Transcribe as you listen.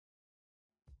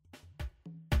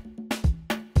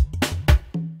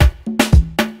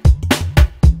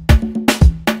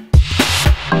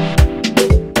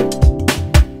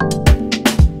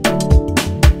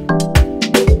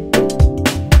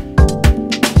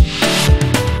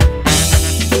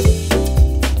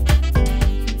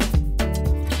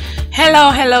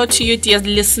Hello to you, dear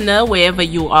listener, wherever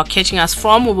you are catching us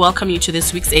from. We welcome you to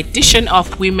this week's edition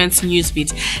of Women's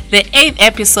Newsbeat, the 8th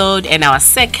episode and our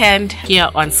second here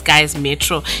on Skies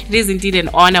Metro. It is indeed an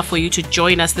honor for you to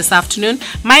join us this afternoon.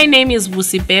 My name is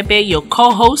Busi Bebe, your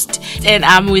co-host, and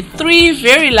I'm with three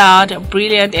very loud,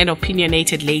 brilliant, and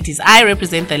opinionated ladies. I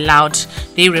represent the loud,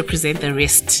 they represent the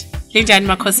rest.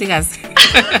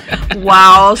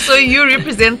 Wow, so you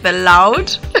represent the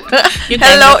loud.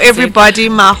 Hello everybody,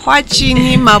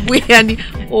 mahwachini, mabuyani,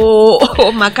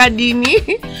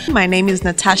 makadini. My name is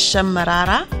Natasha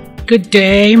Marara. Good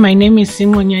day, my name is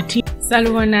Simonyati.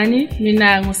 Salwanani,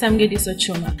 mina ngusamgedi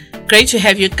Sochuma. Great to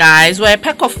have you guys. We're a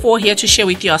pack of four here to share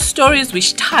with you our stories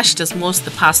which touched us most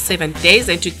the past 7 days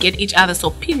and to get each other's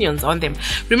opinions on them.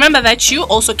 Remember that you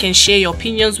also can share your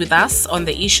opinions with us on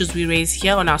the issues we raise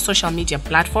here on our social media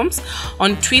platforms.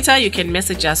 On Twitter, you can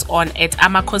message us on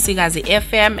 @Amakhosikazi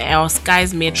FM or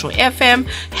Skies Metro FM,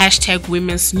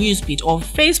 #Women's Newsbeat. On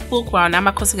Facebook, we're on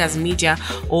Amakhosikazi Media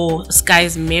or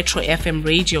Skies Metro FM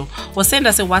Radio. Or send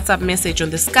us a WhatsApp message on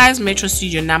the Skies Metro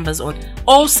studio numbers on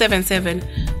 077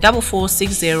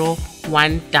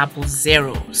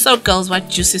 460-100. So girls, what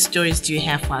juicy stories do you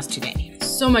have for us today?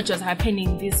 So much was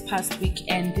happening this past week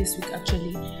and this week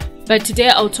actually. But today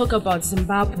I'll talk about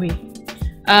Zimbabwe.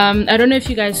 I don't know if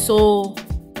you guys saw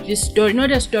this story,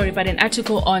 not a story, but an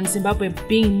article on Zimbabwe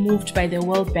being moved by the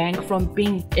World Bank from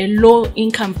being a low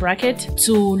income bracket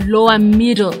to lower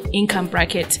middle income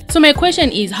bracket. So my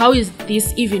question is, how is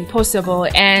this even possible,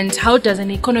 and how does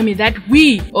an economy that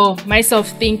we or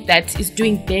myself think that is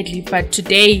doing badly but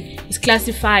today is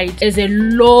classified as a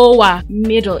lower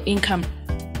middle income?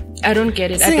 I don't get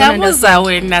it. I don't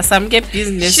understand. Some get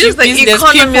business. She's the business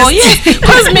economist. People. Yes,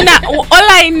 because all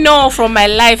I know from my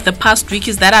life the past week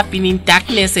is that I've been in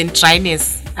darkness and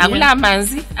dryness. Agula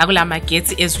manzi, agula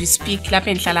mageti as we speak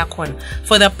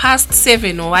for the past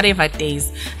 7 or whatever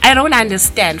days. I don't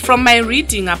understand. From my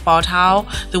reading about how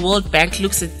the World Bank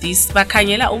looks at this,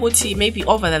 maybe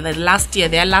over the last year,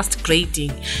 their last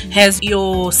grading, has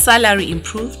your salary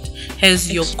improved?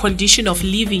 Has your condition of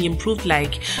living improved,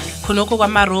 like konoko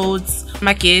kwama roads,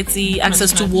 mageti,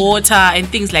 access to water and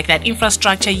things like that,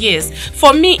 infrastructure? Yes.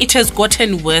 For me, it has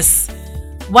gotten worse.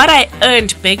 What I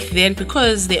earned back then,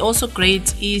 because they also grade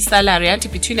salary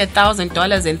between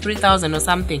 $1,000 and $3,000 or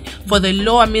something for the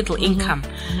lower middle income.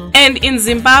 And in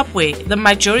Zimbabwe, the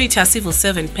majority are civil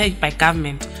servants paid by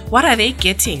government. What are they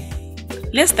getting?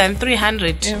 Less than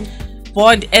 300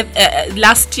 bond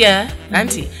last year,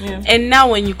 auntie. And now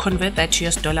when you convert that to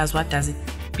US dollars, what does it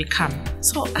become?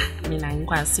 So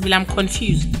I'm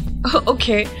confused.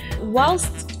 Okay,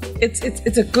 whilst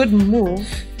it's a good move,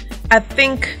 I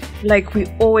think, like we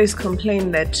always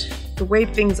complain, that the way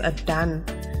things are done,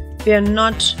 they're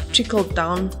not trickled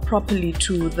down properly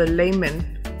to the laymen,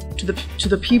 to the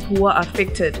people who are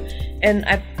affected. And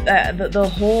I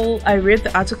read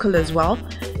the article as well,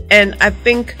 and I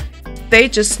think they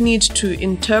just need to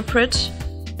interpret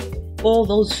all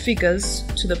those figures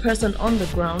to the person on the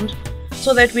ground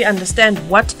so that we understand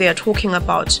what they are talking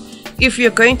about. If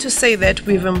you're going to say that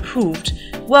we've improved,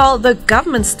 well, the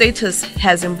government status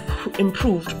has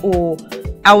improved, or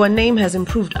our name has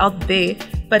improved out there,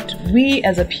 but we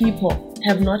as a people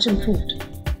have not improved.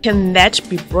 Can that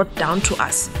be brought down to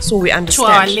us so we understand?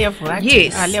 To our level, right?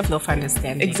 Yes. Our level of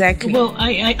understanding. Exactly. Well,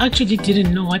 I actually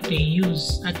didn't know what they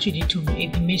use actually to the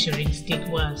measuring stick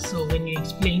was. So when you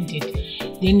explained it,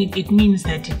 then it means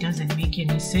that it doesn't make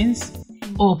any sense,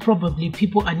 or probably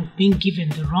people are being given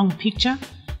the wrong picture.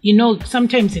 You know,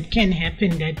 sometimes it can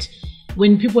happen that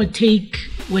when people take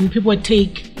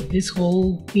this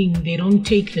whole thing, they don't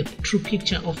take the true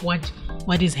picture of what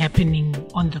is happening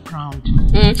on the ground.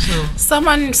 So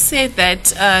someone said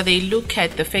that they look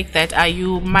at the fact that, are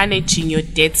you managing your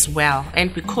debts well?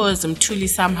 And because Mthuli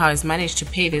somehow has managed to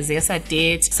pay the ZESA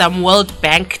debt, some World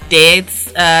Bank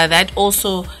debts, that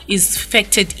also is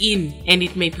factored in, and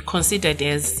it may be considered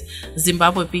as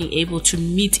Zimbabwe being able to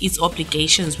meet its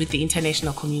obligations with the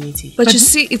international community. But you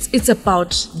see, it's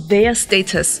about their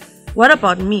status. What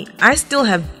about me? I still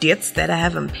have debts that I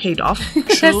haven't paid off.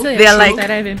 True. They're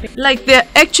like they're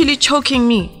actually choking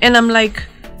me, and I'm like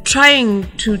trying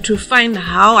to find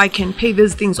how I can pay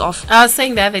these things off. I was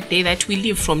saying the other day that we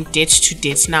live from debt to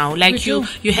debt now. Like you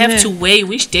have to weigh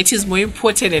which debt is more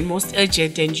important and most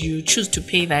urgent, and you choose to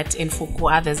pay that and forgo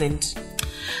others. And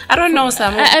I don't know,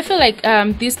 Sam. I feel like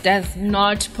this does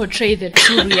not portray the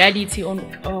true reality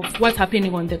of what's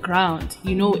happening on the ground.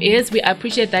 You know, yes, we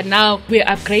appreciate that now we're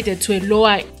upgraded to a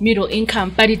lower middle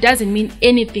income, but it doesn't mean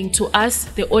anything to us,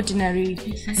 the ordinary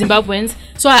Zimbabweans.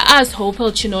 So I asked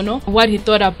Hopel Chinono what he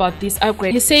thought about this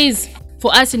upgrade. He says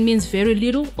For us, it means very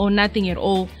little or nothing at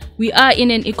all. We are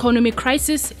in an economic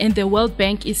crisis, and the World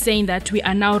Bank is saying that we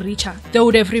are now richer. They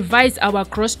would have revised our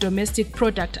gross domestic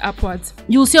product upwards.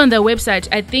 You'll see on the website,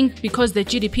 I think because the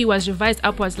GDP was revised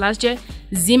upwards last year,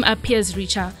 Zim appears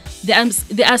richer.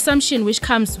 The assumption which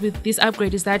comes with this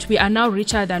upgrade is that we are now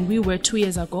richer than we were 2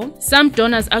 years ago. Some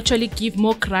donors actually give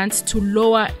more grants to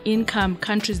lower income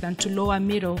countries than to lower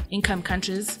middle income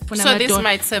countries. So this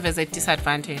might serve as a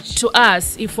disadvantage to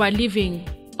us if we're living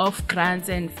off grants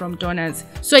and from donors.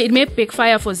 So it may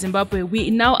backfire for Zimbabwe. We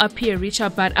now appear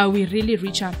richer, but are we really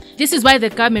richer? This is why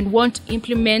the government won't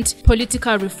implement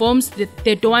political reforms.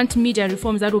 They don't want media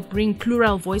reforms that will bring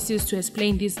plural voices to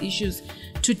explain these issues.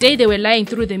 Today they were lying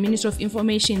through the Ministry of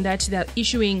Information that they're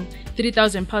issuing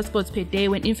 3,000 passports per day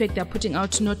when in fact they're putting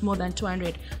out not more than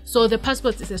 200. So the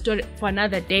passports is a story for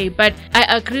another day. But I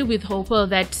agree with Hopewell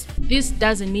that this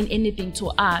doesn't mean anything to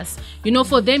us.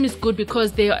 For them it's good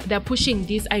because they're pushing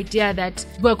this idea that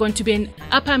we're going to be an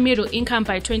upper middle income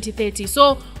by 2030.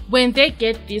 So when they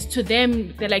get this, to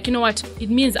them they're like, you know what, it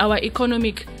means our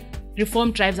economic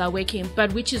reform drives are working,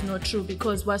 but which is not true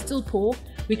because we're still poor.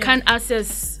 We can't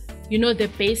access the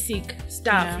basic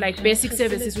stuff, like basic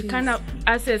services. We cannot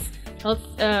access health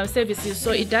services,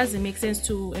 so it doesn't make sense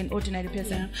to an ordinary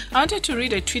person. I wanted to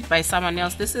read a tweet by someone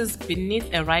else. This is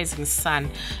Beneath a Rising Sun.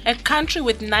 A country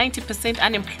with 90%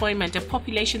 unemployment, a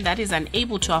population that is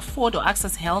unable to afford or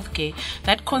access healthcare,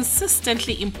 that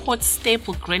consistently imports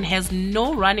staple grain, has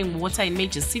no running water in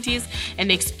major cities,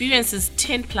 and experiences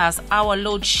 10+ hour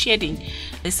load shedding.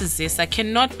 This is ZESA,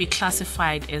 cannot be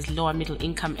classified as lower middle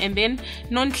income. And then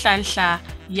Nonhlanhla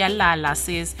Yalala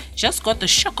says, just got the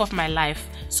shock of my life.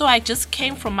 So I just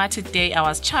came from Mati Day. I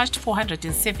was charged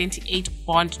 $478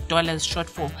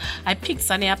 shortfall. I picked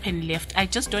Sunny up and left. I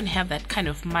just don't have that kind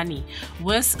of money.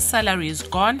 Worst salary is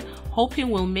gone. Hoping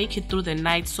we'll make it through the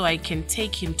night so I can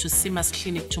take him to Sima's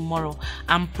clinic tomorrow.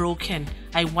 I'm broken.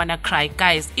 I wanna cry.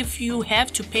 Guys, if you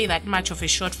have to pay that much of a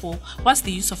shortfall, what's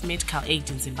the use of medical aid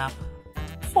in Zimbabwe?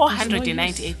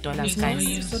 $498, guys.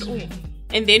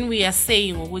 And then we are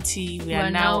saying we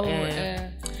are now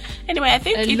anyway, I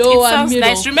think it sounds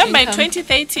nice. Remember income. In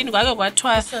 2013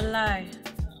 it's a lie.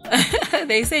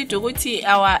 They said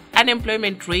our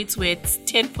unemployment rates were at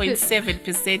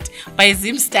 10.7% by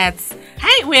Zimstats.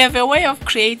 Hi, we have a way of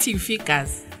creating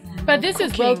figures. But this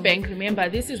is World Bank, remember,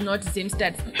 this is not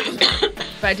Zimstats.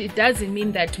 But it doesn't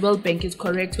mean that World Bank is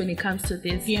correct when it comes to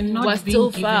this. We're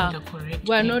still far.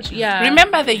 We're not,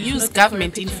 Remember, they use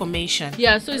government information.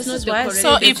 Yeah, so it's not the correct.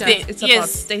 So if they, it's about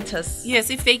status. Yes,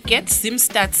 if they get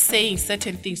Zimstats saying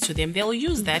certain things to them, they'll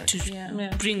use that to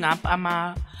bring up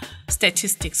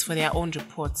statistics for their own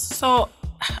reports. So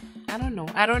I don't know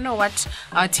what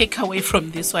our takeaway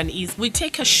from this one is. We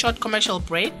take a short commercial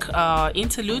break,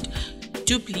 interlude.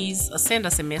 Do please send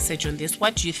us a message on this.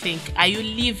 What do you think? Are you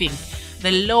living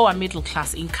the lower middle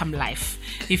class income life?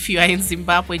 If you are in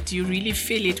Zimbabwe, do you really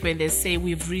feel it when they say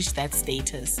we've reached that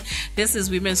status? This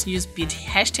is Women's News Beat.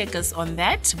 Hashtag us on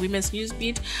that, Women's News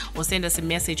Beat, or send us a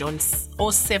message on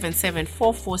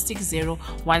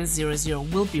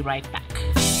 077-4460-100. We'll be right back.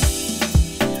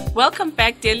 Welcome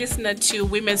back, dear listener, to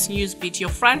Women's News Beat, your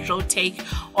front row take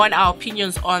on our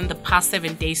opinions on the past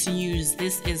 7 days news.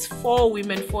 This is for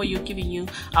women, for you, giving you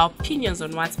our opinions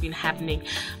on what's been happening.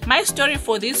 My story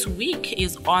for this week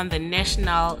is on the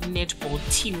national netball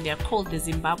team. They're called the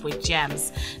Zimbabwe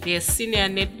Jams. They're a senior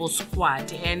netball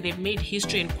squad, and they've made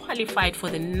history and qualified for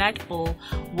the Netball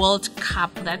World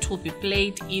Cup that will be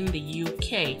played in the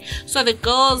UK. So the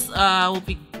girls will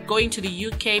be going to the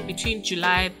UK between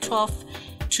July 12th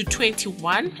to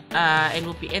 21 and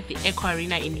will be at the Echo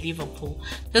Arena in Liverpool.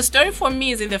 The story for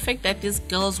me is in the fact that these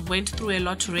girls went through a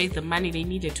lot to raise the money they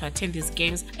needed to attend these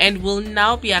games and will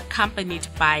now be accompanied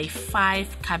by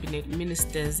 5 cabinet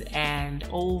ministers and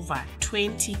over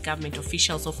 20 government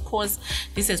officials. Of course,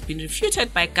 this has been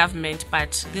refuted by government,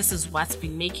 but this is what's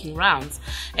been making rounds.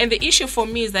 And the issue for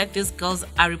me is that these girls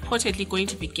are reportedly going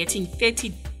to be getting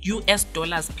 $30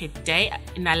 per day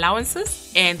in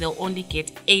allowances, and they'll only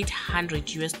get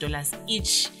 $800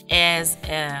 each as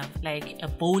a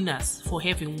bonus for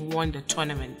having won the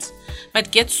tournament.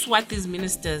 But guess what? These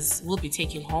ministers will be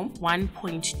taking home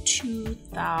 $1.2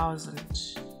 thousand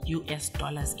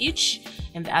each,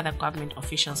 and the other government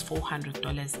officials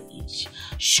 $400 each.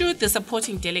 Should the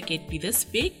supporting delegate be this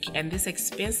big and this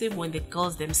expensive when the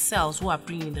girls themselves who are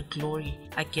bringing the glory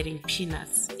are getting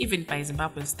peanuts, even by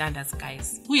Zimbabwean standards,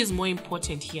 guys? Who is more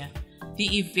important here?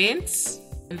 The events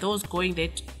and those going there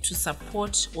to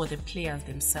support, or the players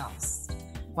themselves?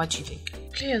 What do you think?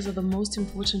 Players are the most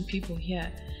important people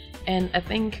here. And I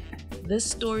think this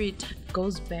story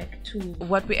goes back to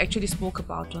what we actually spoke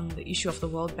about on the issue of the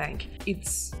World Bank.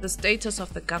 It's the status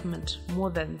of the government more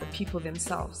than the people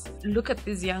themselves. Look at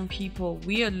these young people.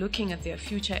 We are looking at their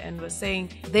future and we're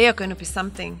saying they are going to be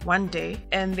something one day,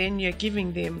 and then you're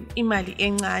giving them imali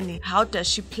encane. How does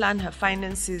she plan her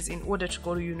finances in order to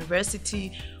go to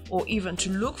university or even to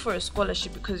look for a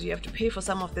scholarship, because you have to pay for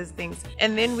some of these things?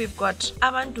 And then we've got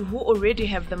abantu who already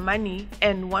have the money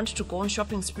and want to go on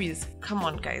shopping sprees. Come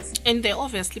on, guys. And they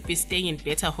obviously be staying in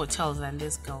better hotels than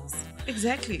these girls.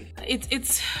 Exactly.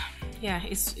 It's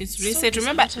really So sad.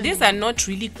 Remember, disheartening. these are not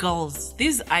really girls.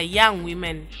 These are young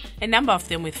women, a number of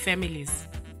them with families.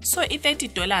 So if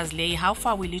 $30 lay, how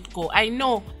far will it go? I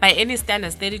know by any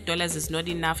standards $30 is not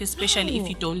enough, especially if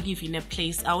you don't live in a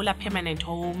place, a permanent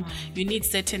home. You need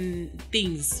certain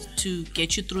things to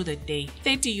get you through the day.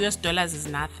 $30 is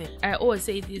nothing. I always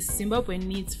say this: Zimbabwe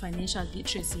needs financial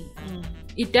literacy.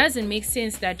 It doesn't make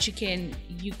sense that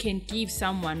you can give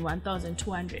someone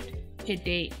 1,200 per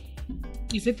day.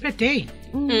 Is it per day?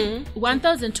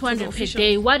 1,200 per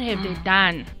day. What have they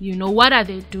done? What are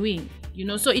they doing?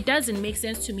 So it doesn't make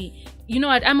sense to me. You know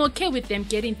what? I'm okay with them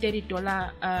getting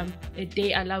 $30 a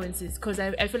day allowances, because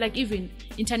I feel like even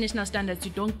international standards,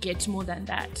 you don't get more than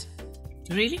that.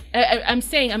 Really?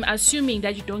 I'm assuming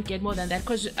that you don't get more than that,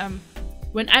 because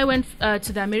when I went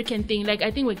to the American thing, like I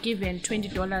think we're given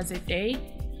 $20 a day.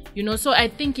 So I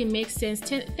think it makes sense.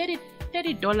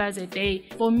 $30 a day,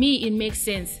 for me it makes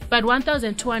sense, but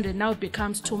 1,200 now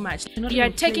becomes too much. You are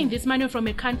taking this money from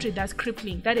a country that's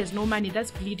crippling, that has no money, that's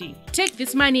bleeding. Take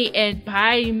this money and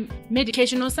buy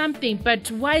medication or something, but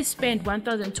why spend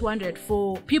 1,200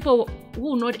 for people who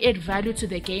will not add value to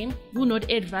the game, who will not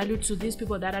add value to these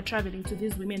people that are traveling, to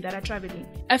these women that are traveling?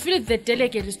 I feel like the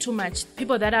delegate is too much.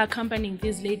 People that are accompanying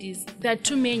these ladies, there are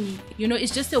too many.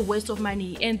 It's just a waste of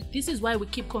money, and this is why we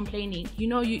keep complaining.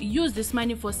 You use this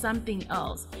money for something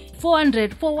else.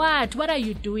 400 for what? What are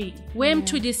you doing? When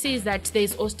Tudi says that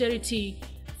there's austerity,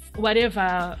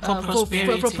 whatever, for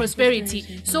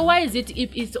prosperity. So why is it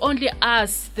if it's only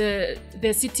us, the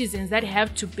citizens, that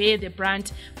have to bear the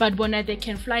brunt, but Bona, they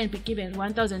can fly and be given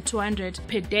 1,200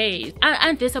 per day?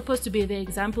 Aren't they supposed to be the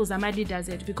examples Ama leaders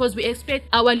at? Because we expect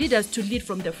our leaders to lead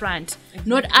from the front,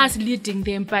 not us leading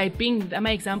them by being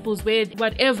Ama examples where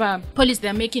whatever policy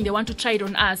they're making, they want to try it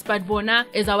on us, but Bona,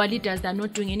 as our leaders, they're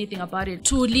not doing anything about it.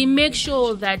 To really make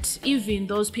sure that even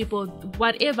those people,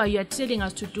 whatever you're telling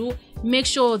us to do, make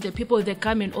sure the people in the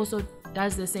government also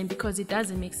does the same, because it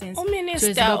doesn't make sense.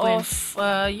 Minister of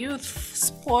Youth,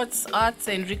 Sports, Arts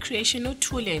and Recreation,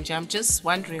 Utulenje, I'm just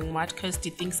wondering what Kirsty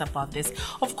thinks about this.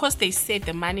 Of course, they said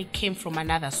the money came from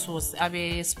another source,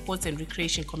 Abe Sports and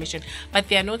Recreation Commission, but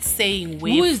they are not saying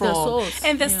where Who is from. the source?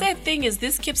 And the sad thing is,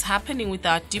 this keeps happening with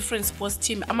our different sports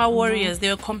team. Ama Warriors, they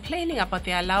were complaining about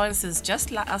their allowances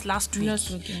just last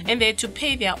week. And they had to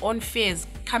pay their own fares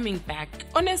coming back.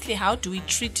 Honestly, how do we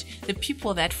treat the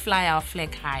people that fly our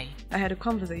flag high? I had a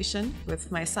conversation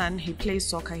with my son. He plays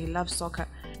soccer. He loves soccer.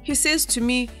 He says to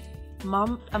me,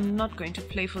 "Mom, I'm not going to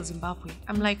play for Zimbabwe."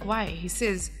 I'm like, "Why?" He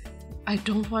says, "I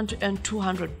don't want to earn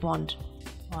 200 bond."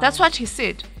 Wow. That's what he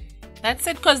said. That's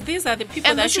it, because these are the people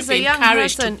And that this should is be a young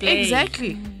encouraged person. to play.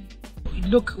 Exactly.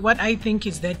 Look, what I think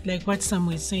is that, like what Sam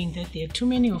was saying, that there are too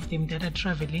many of them that are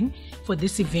traveling for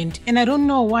this event. And I don't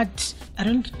know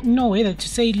whether to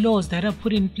say laws that are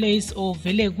put in place or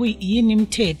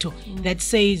that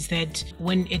says that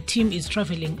when a team is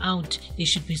traveling out, there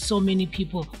should be so many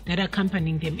people that are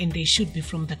accompanying them, and they should be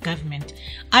from the government.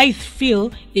 I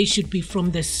feel they should be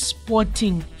from the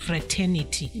sporting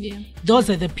fraternity. Yeah. Those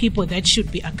are the people that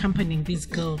should be accompanying these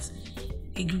girls.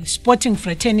 Sporting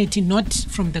fraternity, not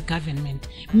from the government.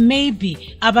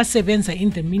 Maybe abasebenza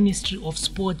in the Ministry of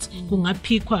Sports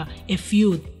kungapikwa a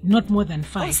few, not more than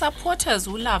 5. Well, supporters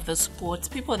who love the sports,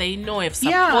 people they know have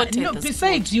supported the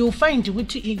besides sport. you'll find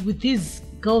with these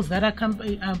girls that are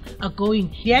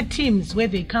going, their teams, where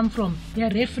they come from, they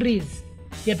are referees.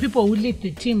 There are people who lead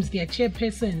the teams, they are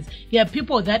chairpersons. There are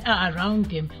people that are around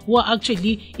them who are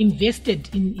actually invested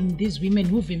in these women,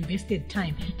 who've invested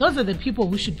time. Those are the people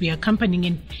who should be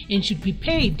accompanying and should be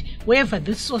paid wherever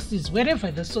the source is, wherever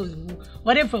this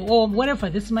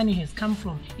money has come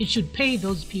from. It should pay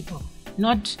those people,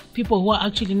 not people who are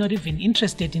actually not even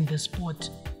interested in the sport.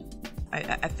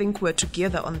 I think we're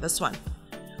together on this one.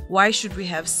 Why should we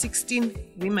have 16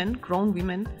 women, grown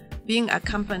women, being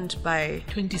accompanied by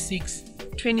 26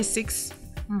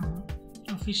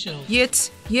 officials?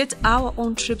 Yet our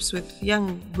own trips with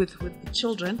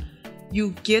children,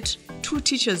 you get 2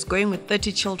 teachers going with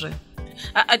 30 children.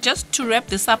 Just to wrap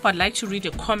this up, I'd like to read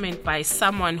a comment by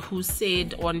someone who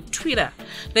said on Twitter,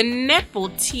 the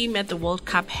netball team at the World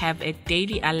Cup have a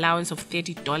daily allowance of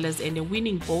 $30 and a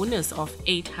winning bonus of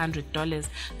 $800.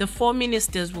 The 4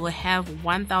 ministers will have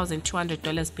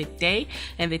 $1,200 per day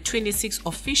and the 26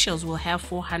 officials will have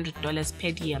 $400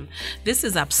 per diem. This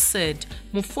is absurd.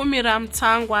 Mufumi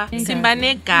Ramtangwa,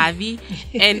 Simbane Gavi,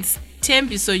 and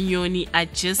Tembiso Nyoni are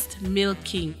just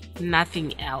milking,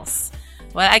 nothing else.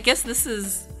 Well, I guess this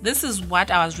is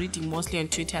what I was reading mostly on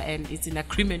Twitter, and it's in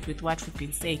agreement with what we've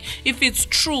been saying. If it's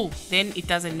true, then it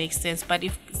doesn't make sense. But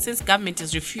since government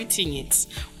is refuting it,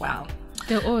 well,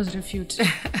 they always refute.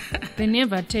 They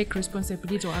never take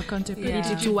responsibility or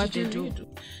accountability to what they do.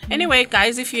 Anyway,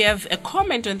 guys, if you have a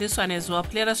comment on this one as well,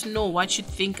 let us know what you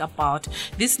think about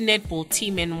this netball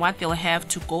team and what they'll have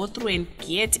to go through and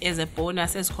get as a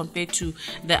bonus as compared to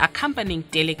the accompanying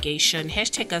delegation.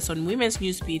 Hashtag us on Women's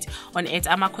Newsbeat on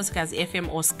 @Amakhosikazi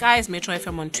FM or Skies Metro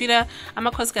FM on Twitter,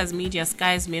 Amakhosikazi Media,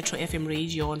 Skies Metro FM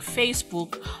Radio on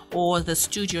Facebook, or the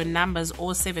studio numbers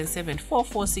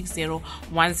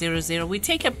 0774460100. We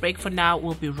take a break for now.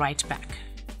 We'll be right back.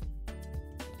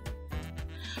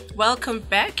 Welcome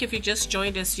back. If you just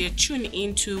joined us here, tune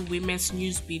into Women's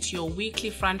Newsbeat, your weekly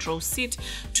front row seat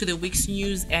to the week's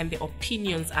news and the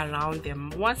opinions around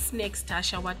them. What's next,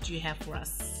 Tasha? What do you have for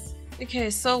us? Okay,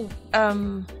 so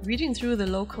reading through the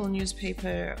local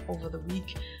newspaper over the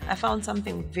week, I found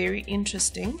something very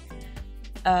interesting.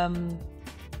 A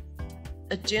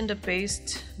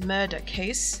gender-based murder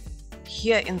case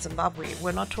here in Zimbabwe.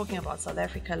 We're not talking about South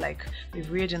Africa like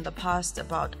we've read in the past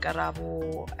about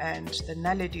Karabo and the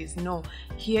Naledies. No,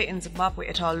 here in Zimbabwe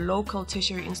at our local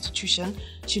tertiary institution,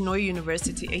 Chinhoyi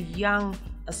University, a young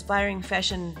aspiring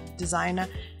fashion designer,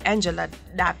 Angela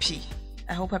Dapi.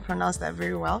 I hope I pronounced that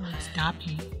very well. It's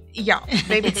Dapi. Yeah,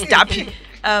 maybe it's Dapi.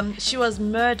 She was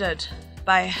murdered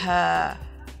by her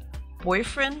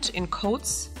boyfriend, in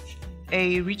quotes,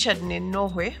 a Richard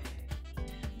Nenohwe.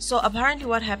 So apparently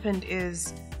what happened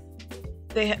is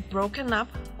they had broken up,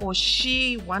 or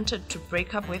she wanted to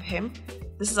break up with him.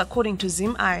 This is according to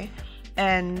ZimEye.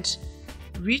 And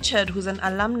Richard, who's an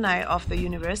alumni of the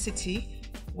university,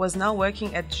 was now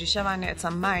working at Drishavane at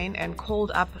some mine, and called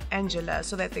up Angela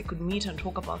so that they could meet and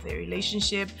talk about their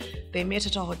relationship. They met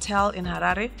at a hotel in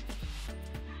Harare.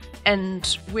 And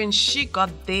when she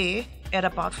got there at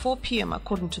about 4 p.m.,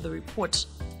 according to the report,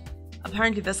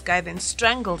 apparently this guy then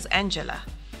strangles Angela.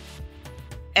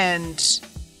 And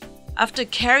after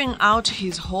carrying out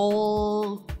his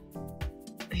whole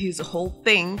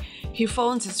thing, he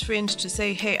phones his friend to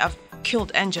say, hey, I've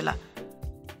killed Angela.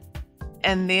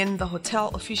 And then the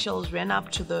hotel officials ran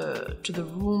up to the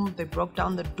room. They broke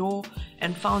down the door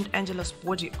and found Angela's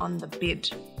body on the bed.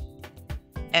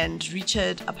 And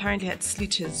Richard apparently had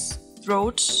slit his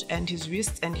throat and his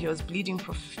wrists, and he was bleeding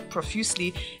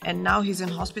profusely, and now he's in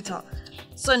hospital.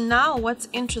 So now what's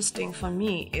interesting for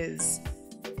me is,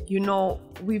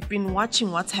 we've been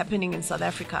watching what's happening in South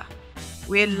Africa,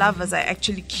 where lovers are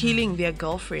actually killing their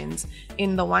girlfriends.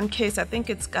 In the one case, I think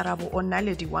it's Karabo or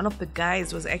Naledi, one of the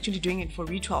guys was actually doing it for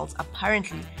rituals,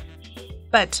 apparently.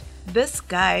 But this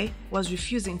guy was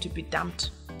refusing to be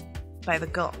dumped by the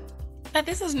girl. But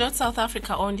this is not South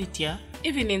Africa only, dear.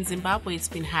 Even in Zimbabwe, it's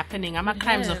been happening.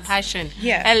 Crimes of passion.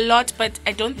 Yeah. A lot, but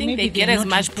I don't think Maybe they get they're as not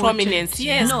much reported. prominence.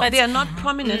 Yes, No, but they are not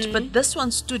prominent, but this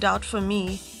one stood out for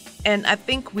me. And I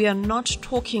think we are not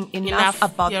talking enough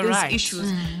about You're these right.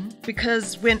 issues.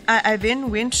 Because when I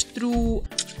then went through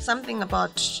something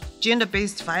about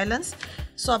gender-based violence,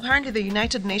 so apparently the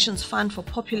United Nations Fund for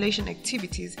Population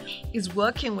Activities is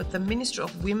working with the Ministry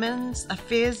of Women's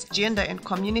Affairs, Gender and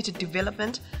Community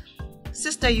Development,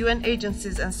 sister UN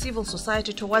agencies and civil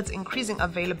society towards increasing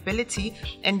availability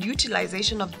and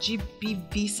utilization of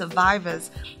GBV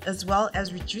survivors, as well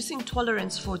as reducing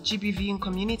tolerance for GBV in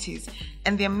communities.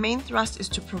 And their main thrust is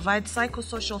to provide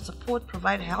psychosocial support,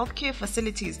 provide healthcare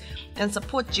facilities, and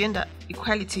support gender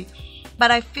equality.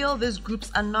 But I feel these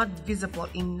groups are not visible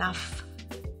enough.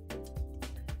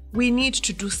 We need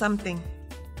to do something,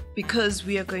 because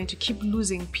we are going to keep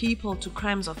losing people to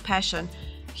crimes of passion.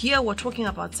 Here we're talking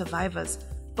about survivors,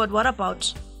 but what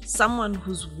about someone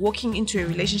who's walking into a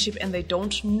relationship and they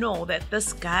don't know that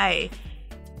this guy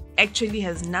actually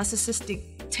has narcissistic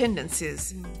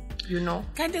tendencies,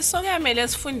 kanti sokamele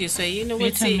sifundiswe yini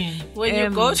Better ukuthi men. when you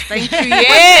go to Thank you.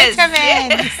 Yes.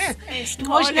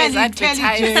 Emotional always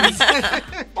advertised. intelligence.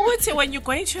 ukuthi when you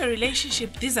go into a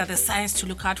relationship, these are the signs to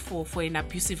look out for an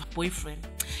abusive boyfriend.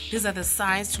 these are the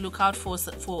signs to look out for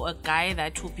a guy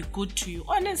that will be good to you.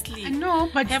 Honestly, No,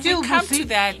 but have still, we come you see, to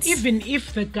that? even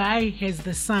if the guy has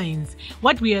the signs,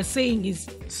 what we are saying is,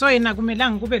 so yena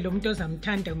akumelanga kube lo muntu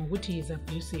ozamthanda ngokuthi he's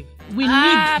abusive. We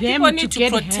need them people need to to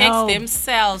get protect help.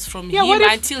 themselves from Yeah, him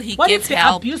until he what gets if the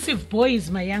help. abusive boy is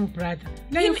my young brother?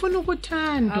 Na ufuna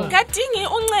ukuthandwa. Kadingi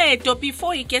uncedo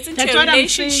before he gets into That's a what I'm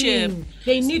relationship. saying.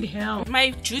 They need help. My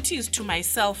duty is to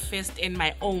myself first and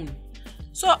my own.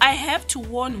 So I have to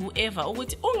warn whoever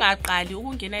ukuthi ungaqali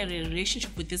ukungena in a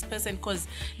relationship with this person because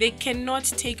they cannot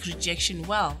take rejection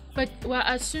well. But we're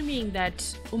assuming that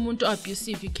umuntu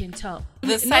abusive, you can tell.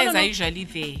 The signs are usually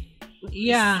there.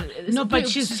 Yeah, no, but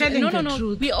she's telling the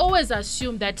truth. We always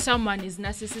assume that someone is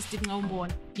narcissistic now,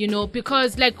 you know,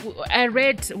 because like I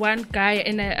read one guy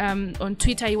on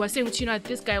Twitter, he was saying, you know,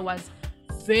 this guy was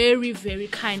very, very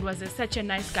kind, was such a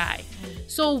nice guy.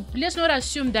 So let's not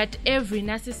assume that every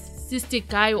narcissistic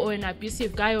guy or an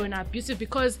abusive guy or an abusive,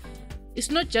 because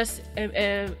it's not just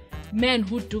men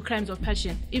who do crimes of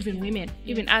passion, even women,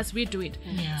 even us, we do it.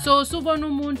 Yeah. So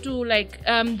subonu muntu, like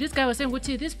this guy was saying,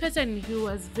 this person, he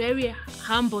was very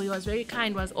humble, he was very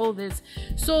kind, was all this.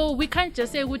 So we can't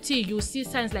just say you see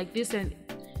signs like this, and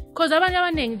because abanye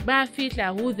abaningi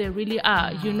bayafihla who they really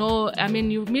are, you know. I mean,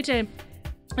 you meet a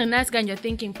nice guy and you're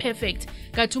thinking perfect,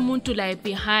 got umuntu like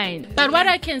behind. But what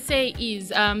I can say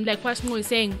is, like what Smo is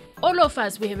saying, all of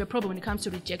us, we have a problem when it comes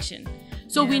to rejection.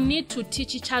 So we need to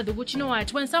teach each other, which, you know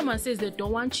what, when someone says they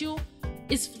don't want you,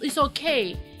 it's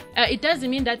okay. It doesn't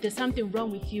mean that there's something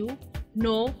wrong with you.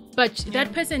 No, but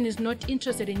that person is not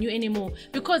interested in you anymore.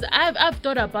 Because I've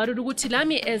thought about it.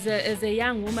 Lami, as a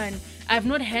young woman, I've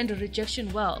not handled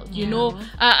rejection well. You know,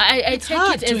 I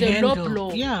take it as a low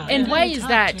blow. Yeah. And why is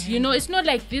that? You know, it's not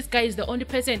like this guy is the only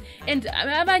person. And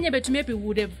maybe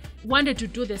would have wanted to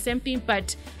do the same thing,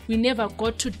 but we never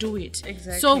got to do it.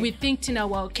 Exactly. So we think, Tina,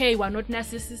 well, okay, we're not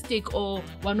narcissistic or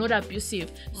we're not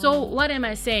abusive. So what am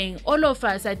I saying? All of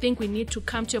us, I think we need to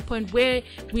come to a point where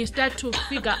we start to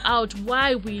figure out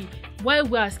why we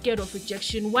are scared of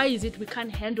rejection. Why is it we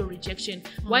can't handle rejection?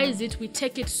 Why is it we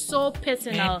take it so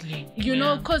personal? Badly. You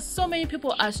know, because so many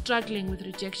people are struggling with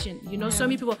rejection. You know, so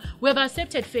many people, we have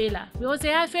accepted failure. We all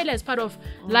say, failure is part of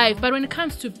life. But when it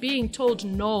comes to being told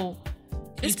no,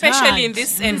 especially in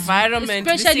this environment,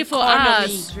 especially this for economy.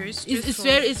 us,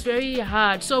 it's very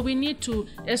hard. So we need to,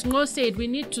 as Ngo said, we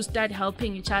need to start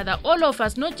helping each other. All of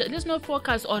us, let's not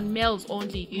focus on males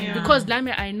only, because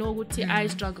Lame, I know what I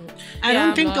struggle. I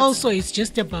don't think also it's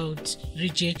just about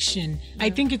rejection. I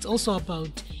think it's also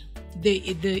about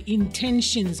the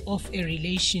intentions of a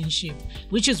relationship,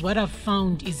 which is what I've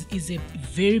found is a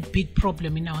very big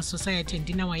problem in our society and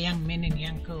in our young men and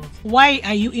young girls. Why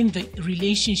are you in the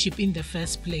relationship in the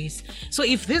first place? So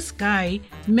if this guy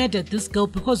met at this girl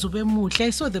because I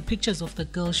saw the pictures of the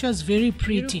girl, she was very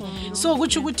pretty. Beautiful. So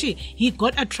guti he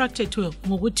got attracted to her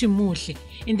ngokuthi muhle,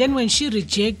 and then when she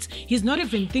rejects, he's not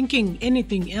even thinking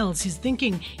anything else. He's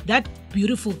thinking that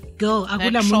beautiful girl,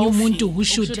 akula munye umuntu who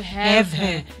should have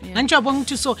her.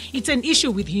 So it's an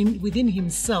issue within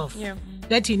himself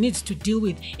that he needs to deal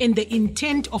with. And the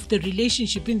intent of the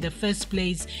relationship in the first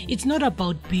place, it's not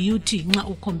about beauty,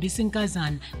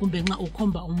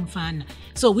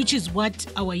 so which is what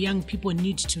our young people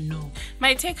need to know.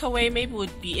 My takeaway maybe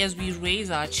would be, as we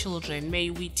raise our children,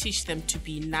 may we teach them to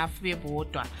be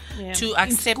to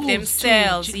accept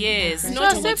themselves. Yes,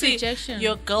 not to rejection.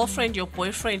 Your girlfriend, your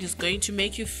boyfriend is going to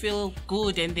make you feel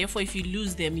good, and therefore if you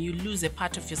lose them, you lose a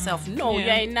part of yourself. No, you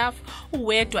are enough.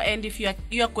 And if you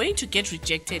are going to get rejected,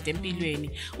 rejected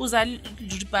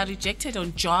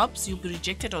on jobs, you'll be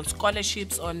rejected on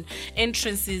scholarships, on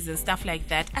entrances and stuff like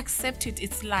that. Accept it.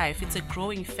 It's life. It's a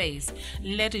growing phase.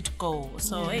 Let it go.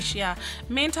 So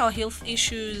mental health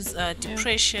issues,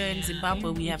 depression,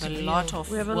 Zimbabwe, we have a lot of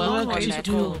work on that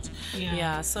field.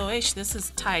 So this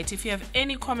is tight. If you have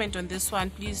any comment on this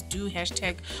one, please do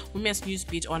hashtag Women's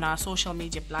Newsbeat on our social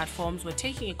media platforms. We're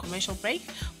taking a commercial break.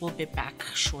 We'll be back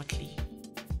shortly.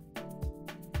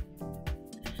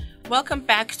 Welcome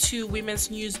back to Women's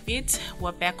News Beat.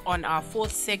 We're back on our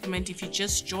fourth segment. If you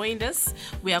just joined us,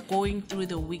 we are going through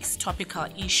the week's topical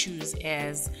issues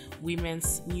as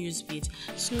Women's News Beat.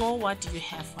 Snow, what do you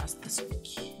have for us this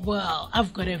week? Well,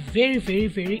 I've got a very, very,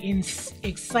 very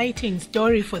exciting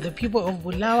story for the people of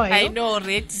Bulawayo. I know,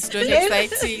 Red, it's not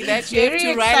exciting that you have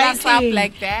to rile us up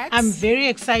like that. I'm very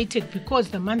excited because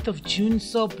the month of June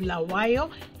saw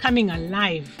Bulawayo coming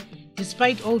alive.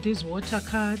 Despite all these water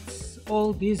cuts,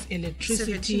 all these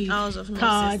electricity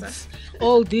cards,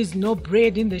 all these no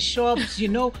bread in the shops,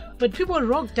 but people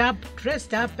rocked up,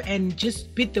 dressed up, and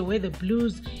just beat the weather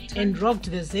blues and rocked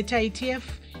the ZITF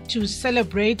to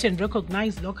celebrate and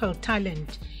recognize local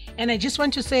talent. And I just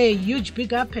want to say a huge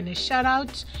big up and a shout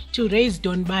out to Raise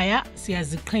Donbaya,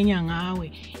 siyaziqhenya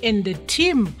ngawe, and the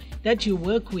team that you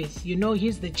work with. You know,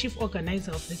 he's the chief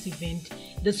organizer of this event,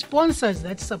 the sponsors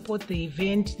that support the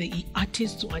event, the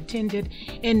artists who attended,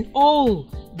 and all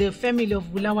the family of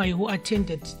Bulawayo who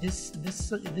attended this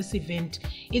event.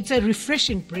 It's a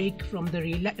refreshing break from the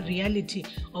reality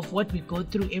of what we go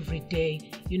through every day,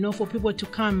 you know, for people to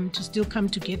still come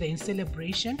together in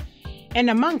celebration. And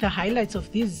among the highlights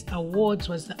of these awards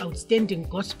was the Outstanding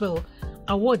Gospel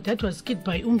Award that was given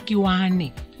by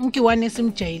Unkiwane. Unkiwane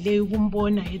simjayele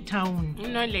ukumbona eTown.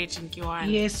 Knowledge Nkiwane.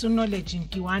 Yes, Knowledge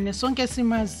Nkiwane. Sonke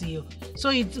simaziyo. So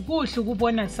it's kuhle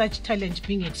ukubona such talent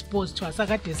being exposed to us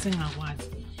akade singakwazi.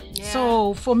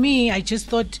 So for me, I just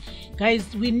thought,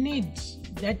 guys, we need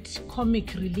that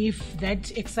comic relief,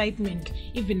 that excitement,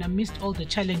 even amidst all the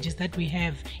challenges that we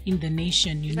have in the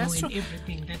nation, you know, and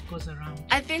everything that goes around.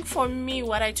 I think for me,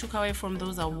 what I took away from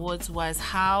those awards was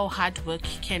how hard work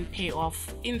can pay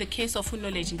off. In the case of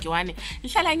Knowledge Nkiwane,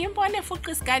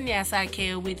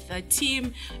 with a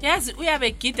team, yes, we have a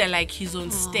guitar like he's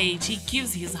on stage. He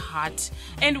gives his heart.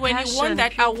 And when he won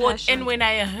that award, and when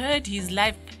I heard his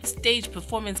live stage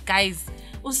performance, guys,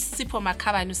 Usipho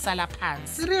Makhabane usala phansi.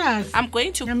 Serious? I'm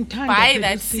going to buy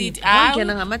that seat. No,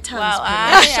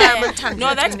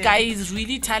 that guy is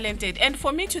really talented. And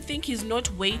for me to think he's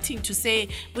not waiting to say,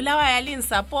 Bulawayo in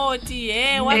support,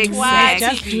 he's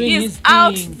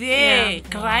out there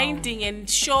grinding and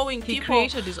showing he people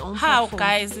created his own how, platform.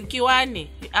 guys, Nkiwane,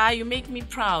 you make me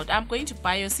proud. I'm going to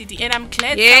buy your CD. And I'm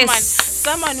glad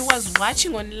someone who was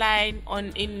watching online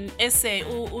in SA,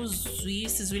 Uzwi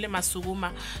Sizwile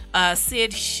Masuguma,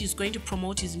 said she's going to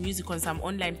promote his music on some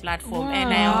online platform,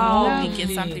 and I hope he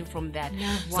gets something from that.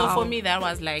 So for me, that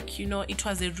was like, you know, it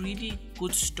was a really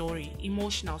good story,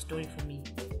 emotional story for me.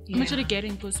 I'm actually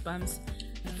getting goosebumps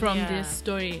from this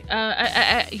story.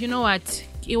 I you know what,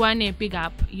 Iwane, big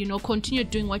up. You know, continue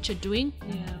doing what you're doing,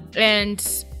 and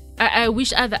I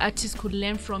wish other artists could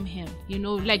learn from him. You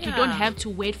know, like you don't have to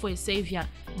wait for a savior.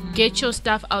 Get your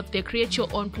stuff out there, create your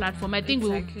own platform. I think we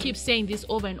will keep saying this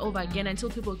over and over again until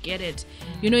people get it.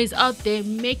 You know, he's out there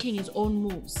making his own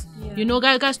moves. You know,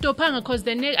 guys, because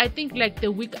I think like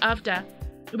the week after,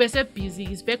 he was so busy.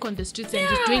 He's back on the streets and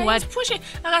just doing what? He's pushing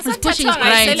his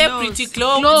grind. Celebrity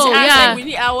glow.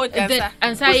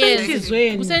 And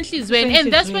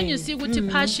that's when you see what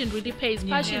passion really pays.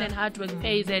 Passion and hard work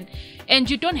pays. And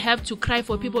you don't have to cry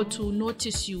for people to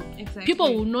notice you.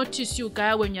 People will notice you,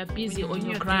 guy, when you're busy on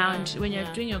your grind. When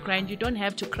you're doing your grind, you don't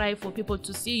have to cry for people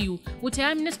to see you.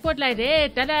 I'm in the spotlight. Hey,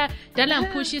 Dala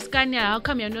push this guy. How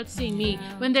come you're not seeing me?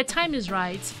 When the time is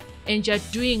right and you're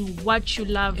doing what you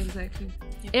love, everything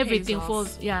falls. Everything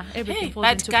falls into place.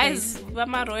 But guys,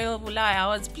 Bama Royal Bulawayo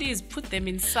Awards, please put them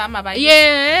in summer.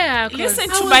 Listen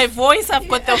to my voice. I've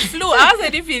got the flu. I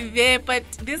wasn't even there, but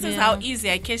this is how easy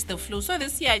I catch the flu. So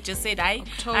this year I just said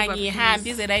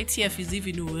ITF is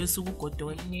even worse.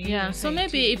 So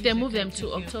maybe if they move them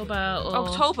to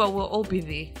October, we'll all be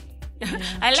there.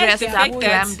 I like the fact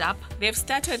that they've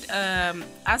started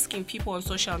asking people on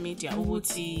social media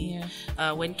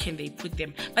when can they put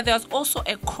them. But there was also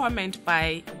a comment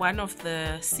by one of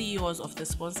the CEOs of the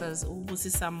sponsors,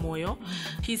 Ubusisa Moyo.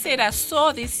 He said, I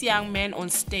saw this young man on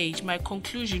stage. My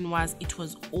conclusion was it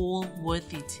was all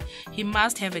worth it. He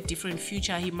must have a different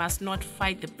future. He must not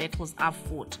fight the battles I've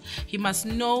fought. He must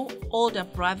know older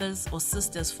brothers or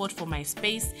sisters fought for my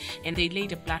space and they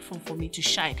laid a platform for me to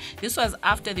shine. This was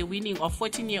after the winning of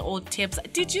 14-year-old Teps.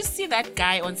 Did you see that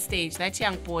guy on stage, that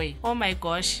young boy? Oh my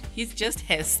gosh, he just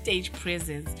has stage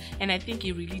presence, and I think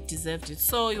he really deserved it.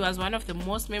 So he was one of the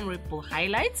most memorable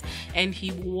highlights, and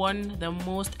he won the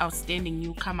most outstanding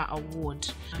newcomer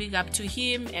award. Big up to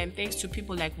him, and thanks to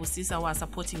people like Busisa who are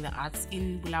supporting the arts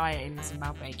in Bulawayo and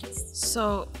Zimbabwe, I guess.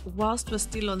 So whilst we're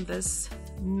still on this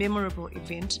memorable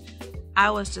event,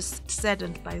 I was just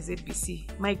saddened by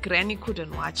ZBC. My granny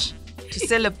couldn't watch to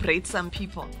celebrate some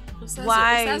people.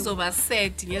 Why? This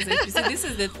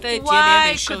is the third year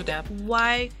they showed up.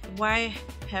 Why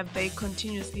have they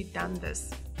continuously done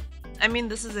this? I mean,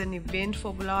 this is an event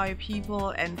for Bulawayo people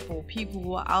and for people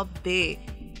who are out there,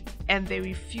 and they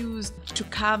refused to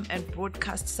come and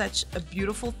broadcast such a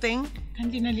beautiful thing.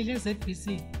 But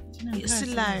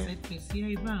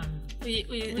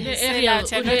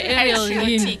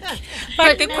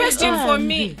the question for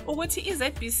me, what is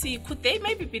ZBC? Could they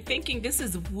maybe be thinking this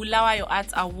is Bulawayo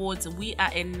Arts Awards? We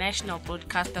are a national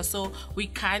broadcaster, so we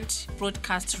can't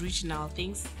broadcast regional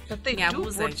things. But they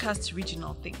do broadcast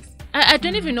regional things. I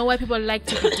don't even know why people like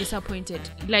to be disappointed.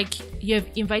 Like, you have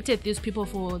invited these people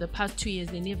for the past 2 years,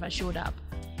 they never showed up.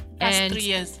 That's 3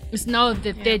 years. It's now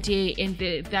the third year and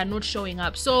they are not showing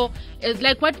up. So it's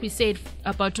like what we said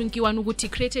about Tunkiwa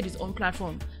Nuguti created his own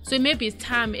platform. So maybe it's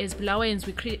time as Bulawaans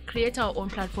we create our own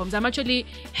platforms. I'm actually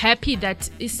happy that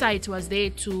this site was there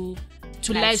to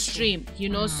live stream, you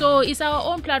know. So it's our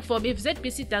own platform. If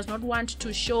ZBC does not want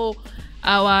to show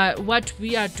what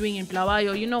we are doing in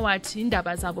Bulawayo, you know what,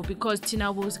 indaba zabo, because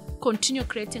Tina will continue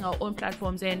creating our own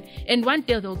platforms and one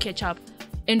day they'll catch up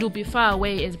and we'll be far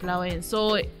away as Bulawayo.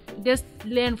 So just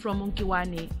learn from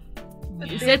Unkiwani.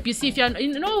 ZBC, if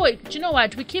you know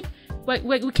what, we keep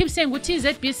saying what is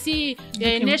ZBC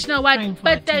national wide,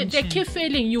 but they keep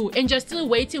failing you and you're still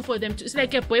waiting for them to. It's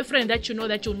like a boyfriend that you know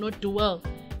that you'll not do well.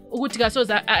 You'll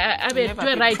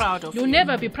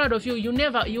never be proud of you. You'll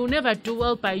never do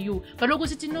well by you. But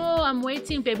no, I'm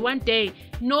waiting, babe. One day,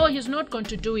 no, he's not going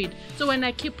to do it. So when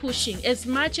I keep pushing, as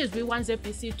much as we want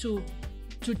ZBC to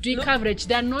do coverage,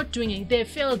 they're not doing it. They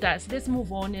failed us. Let's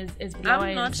move on as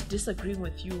I'm not disagreeing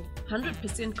with you,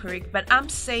 100% correct. But I'm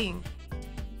saying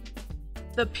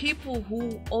the people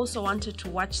who also wanted to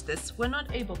watch this were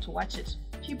not able to watch it.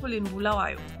 People in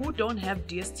Bulawayo who don't have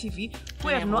DSTV, who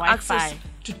have no Wi-Fi. access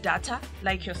to data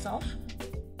like yourself,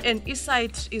 and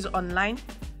eSite is online.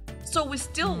 So we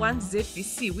still want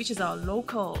ZBC, which is our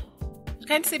local.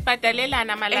 Can say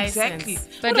Badalelana my license. Exactly.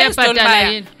 But they're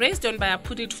Badalayan. Raised on by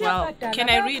put it well. Can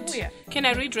I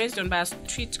read Raised on by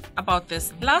tweet about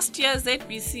this? Last year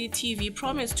ZBC TV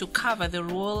promised to cover the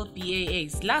Royal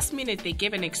BAAs. Last minute they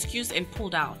gave an excuse and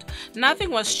pulled out.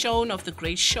 Nothing was shown of the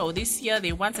great show. This year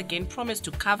they once again promised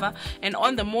to cover, and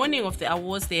on the morning of the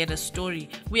awards they had a story.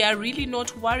 We are really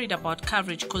not worried about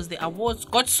coverage because the awards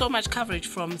got so much coverage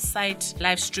from site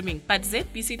live streaming. But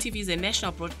ZBC TV is a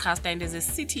national broadcaster and as a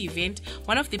city event,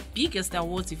 one of the biggest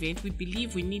awards event, we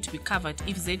believe we need to be covered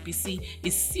if ZBC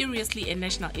is seriously a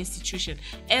national institution.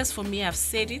 As for me, I've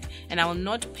said it, and I will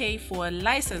not pay for a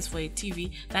license for a TV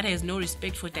that has no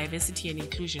respect for diversity and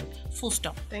inclusion. Full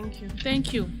stop. Thank you.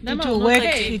 It will work.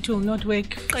 It will not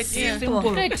work.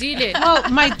 Simple. Well,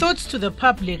 my thoughts to the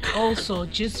public also,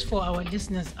 just for our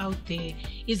listeners out there,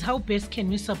 is how best can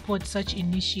we support such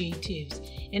initiatives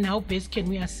and how best can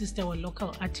we assist our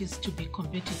local artists to be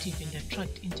competitive and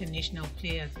attract international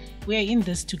players. We are in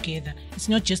this together. It's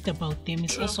not just about them,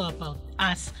 it's also about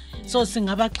us. So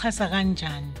singabaxhasa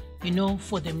kanjani,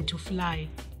 for them to fly.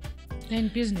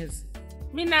 And business.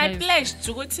 I pledged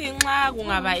ukuthi nxa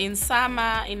kungaba in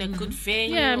summer in a good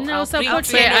venue. I'll bring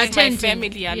support my attending.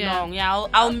 family along.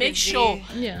 I'll make sure.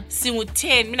 Singu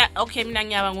 10. Mina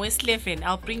ngiyaba ngo11.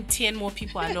 I'll bring 10 more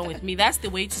people along with me. That's the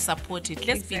way to support it.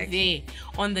 Let's be there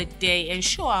on the day and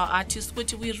show our artists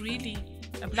what we really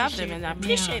love them and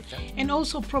appreciate them. And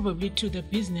also probably to the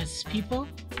business people,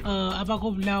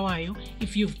 abako Bulawayo,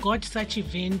 if you've got such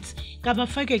events,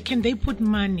 can they put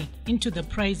money into the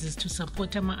prizes to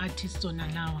support our artists on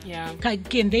Alawa?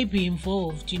 Can they be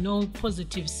involved,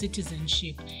 positive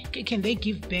citizenship? Can they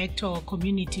give back to our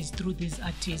communities through these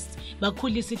artists?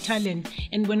 Bakulisi talent.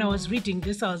 And when I was reading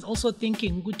this, I was also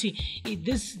thinking, Guti,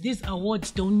 these awards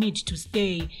don't need to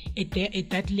stay at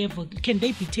that level. Can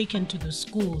they be taken to the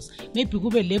schools? Maybe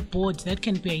boards that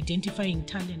can be identifying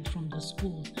talent from the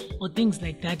schools or things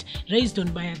like that. Raised on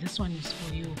Baya, this one is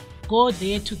for you. Go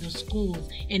there to the schools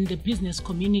and the business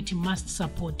community must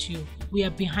support you. We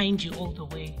are behind you all the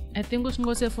way. I think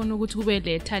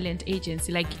the talent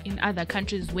agency, like in other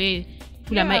countries where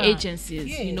my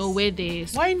agencies, where they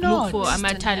look for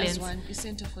my talents. The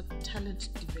Center for Talent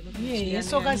Development.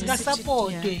 So guys,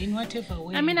 support in whatever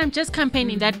way. I mean, I'm just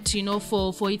campaigning that,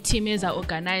 for a team as I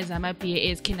organize, my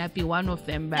PAs cannot be one of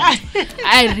them, but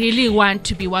I really want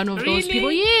to be one of those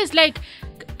people. Yes, like,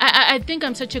 I think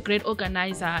I'm such a great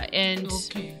organizer and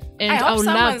I would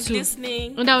love to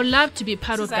listening. And I would love to be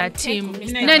part of that team.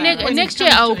 Next year,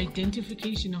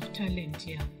 identification of talent,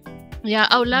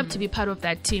 I would love to be part of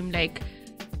that team, like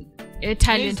a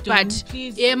talent, but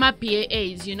my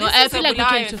PAs, I feel like we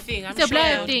can. It's a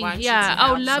blind thing.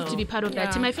 I would love to be part of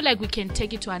that team. I feel like we can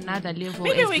take it to another level.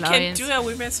 Maybe we can do a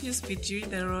women's news bit during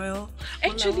the Royal.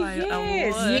 Actually,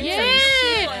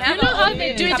 yes. You know how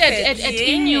they do it at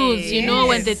E-News,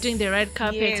 when they're doing the red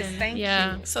carpet. Yes, thank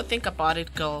you. So think about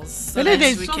it, girls. So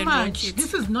there's so much.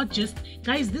 This is not just,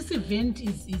 guys, this event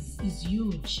is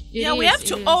huge. We have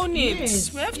to own it.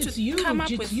 Yes, we have to huge. come up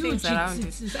with things around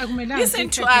it. Listen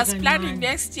to us planning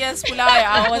next year's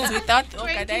Bulawayo Awards without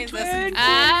organizers.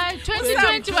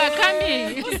 2020 we're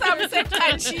coming.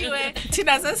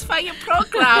 Tina sasifake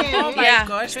program. Oh my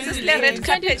gosh.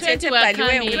 2020 we're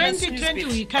coming. 2020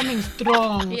 we're coming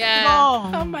strong.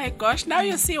 Yeah. Oh my gosh. Now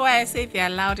you see why I say they're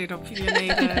loud and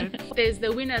opinionated. There's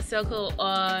the winner circle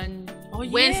on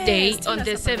Wednesday, on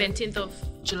the 17th of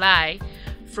July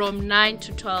from 9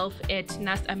 to 12 at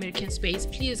NAST American Space.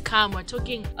 Please come. We're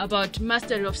talking about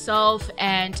mastery of self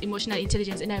and emotional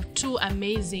intelligence, and I have two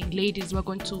amazing ladies who are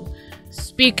going to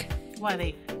speak. Why are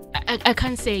they? I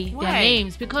can't say Why? their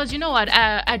names because you know what,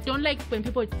 I don't like when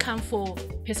people come for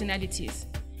personalities,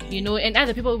 you know, and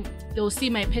other people, they'll see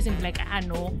my person and be like,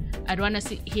 no, I don't want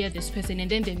to hear this person, and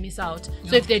then they miss out.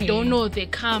 So if they don't know, they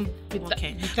come with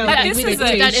Okay. But this with is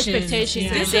expectations, expectations,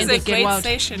 yeah. and This then is they a get great wild.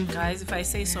 session, guys. If I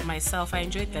say so myself, I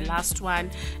enjoyed the last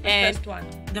one. And First one.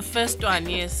 the first one,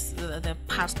 yes, the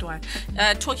past one.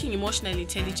 Talking emotional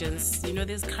intelligence, you know,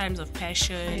 there's crimes of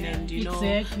passion and, you know,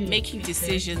 Exactly. making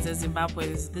decisions as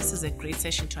Zimbabweans. This is a great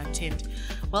session to attend.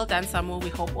 Well done, Samuel. We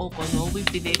hope all goes well. We'll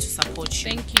be there to support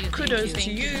you. Thank you. Kudos thank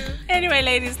to you. Anyway,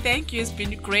 ladies, thank you. It's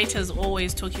been great as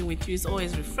always talking with you. It's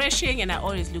always refreshing, and I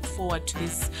always look forward to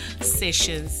these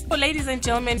sessions. So, ladies and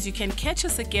gentlemen, you can catch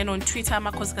us again on Twitter,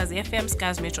 Amakhosikazi FM,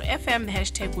 Skies Metro FM, the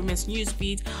hashtag Women's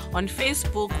Newsbeat. On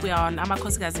Facebook, we are on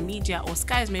Amakhosikazi Media or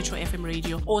Skies Metro FM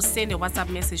Radio, or send a WhatsApp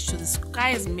message to the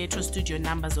Skies Metro studio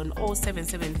numbers on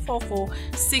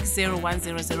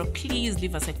 07744601000. Please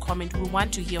leave us a comment. We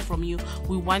want to hear from you.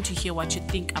 We want to hear what you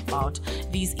think about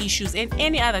these issues and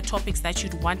any other topics that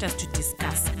you'd want us to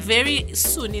discuss. Very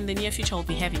soon in the near future, we'll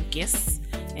be having guests,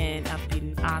 and I've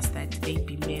been asked that they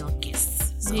be male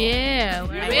guests. So, Yeah, we're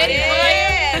ready.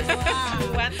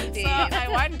 Yes. One so day. I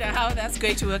wonder how that's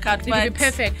going to work out. It'll be But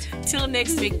perfect. till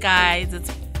next week, guys,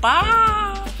 it's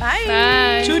bye. Bye.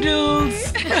 Bye.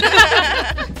 Toodles.